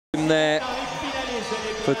There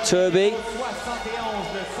for Turby.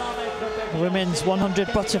 Women's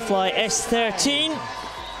 100 butterfly S13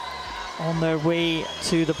 on their way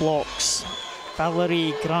to the blocks.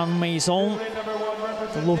 Valerie Grand-Maison,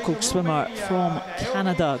 the local swimmer from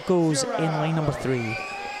Canada, goes in lane number 3.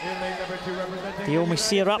 Naomi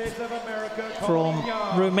Ciorap from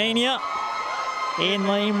Romania in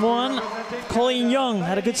lane 1. Colleen Young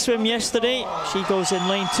had a good swim yesterday. She goes in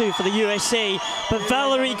lane 2 for the USA. But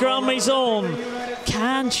Valerie Grand-Maison,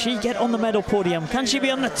 can she get on the medal podium? Can she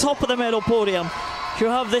be on the top of the medal podium?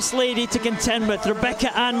 She'll have this lady to contend with,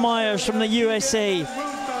 Rebecca Ann Meyers from the USA.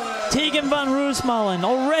 Teigan van Roosmalen,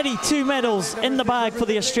 already 2 medals in the bag for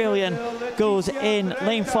the Australian, goes in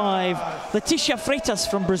lane 5. Leticia Freitas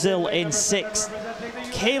from Brazil in 6th.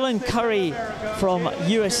 Currie Cailin from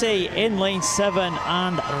USA in lane 7,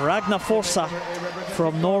 and Ragna Forsa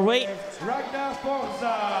from Norway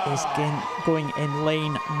is going in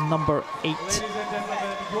lane number 8.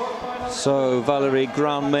 So Valerie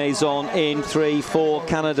Grand-Maison in 3 for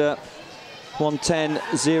Canada.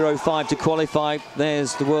 1:10.05 to qualify.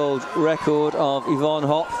 There's the world record of Yvonne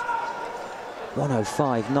Hopf.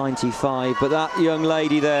 1:05.95. But that young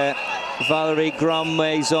lady there, Valerie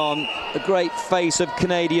Grand-Maison, a great face of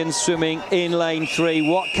Canadian swimming in lane 3.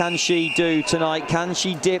 What can she do tonight? Can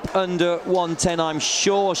she dip under 1:10? I'm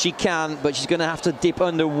sure she can, but she's going to have to dip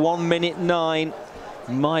under 1:09.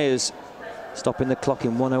 Meyers stopping the clock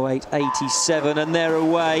in 1:08.87, and they're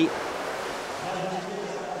away.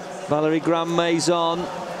 Valerie Grand-Maison,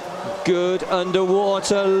 good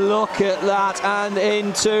underwater. Look at that, and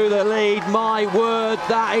into the lead. My word,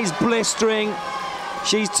 that is blistering.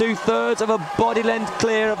 She's 2/3 of a body length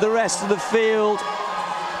clear of the rest of the field.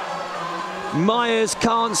 Meyers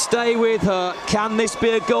can't stay with her. Can this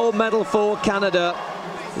be a gold medal for Canada?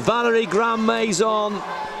 Valerie Grand-Maison,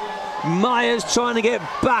 Meyers trying to get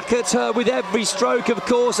back at her with every stroke, of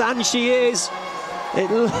course, and she is. It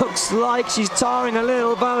looks like she's tiring a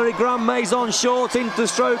little. Valerie Grand-Maison short into the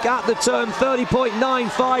stroke at the turn,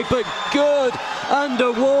 30.95, but good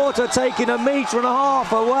underwater, taking 1.5 meters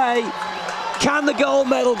away. Can the gold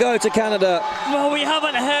medal go to Canada? Well, we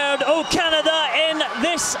haven't heard, oh, Canada in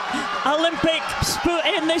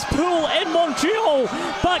this pool in Montreal,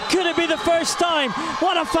 but could it be the first time?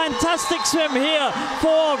 What a fantastic swim here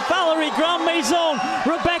for Valerie Grand-Maison.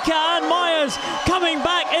 Rebecca Ann Meyers coming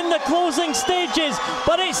back in the closing stages,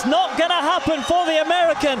 but it's not going to happen for the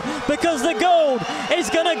American, because the gold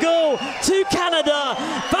is going to go to Canada.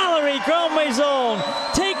 Valerie Grand-Maison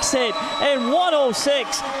takes it in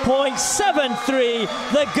 1:06.73.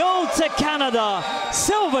 The gold to Canada,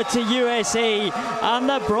 silver to USA, and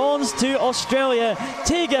the bronze to Australia,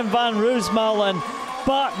 Teigan van Roosmalen.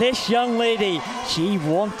 But this young lady, she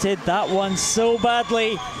wanted that one so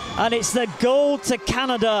badly, and it's the gold to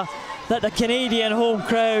Canada that the Canadian home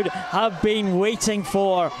crowd have been waiting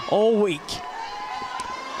for all week.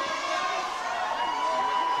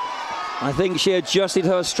 I think she adjusted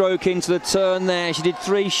her stroke into the turn there. She did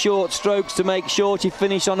 3 short strokes to make sure she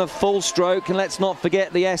finished on a full stroke. And let's not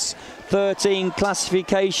forget the S13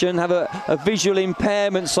 classification have a visual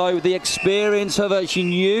impairment, so the experience of her, she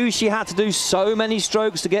knew she had to do so many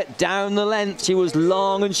strokes to get down the length. She was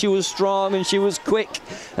long and she was strong and she was quick,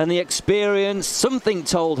 and the experience, something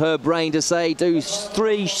told her brain to say do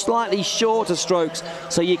 3 slightly shorter strokes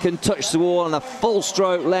so you can touch the wall on a full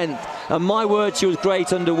stroke length. And my word, she was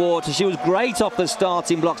great underwater. She was great off the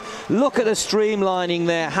starting blocks. Look at the streamlining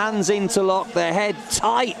there, hands interlocked, their head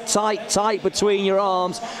tight between your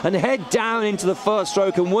arms, and head down into the first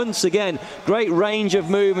stroke. And once again, great range of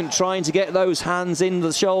movement, trying to get those hands in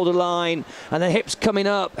the shoulder line, and the hips coming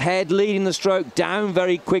up, head leading the stroke down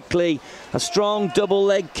very quickly. A strong double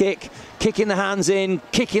leg kick, kicking the hands in,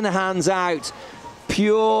 kicking the hands out.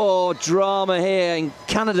 Pure drama here, and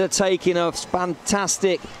Canada taking a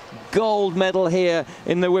fantastic gold medal here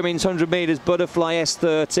in the women's 100 meters butterfly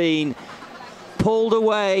S13. Pulled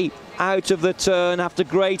away out of the turn after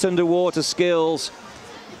great underwater skills.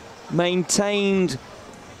 Maintained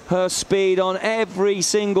her speed on every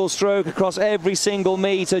single stroke across every single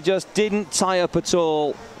meter, just didn't tie up at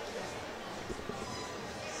all.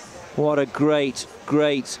 What a great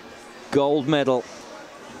gold medal.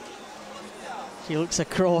 She looks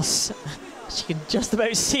across. She can just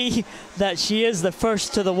about see that she is the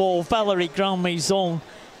first to the wall. Valerie Grand-Maison,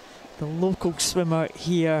 the local swimmer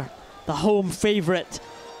here, the home favourite,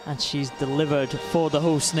 and she's delivered for the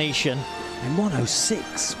host nation. And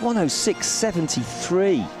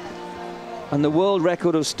 1:06.73. And the world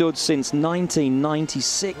record has stood since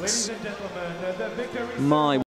 1996. My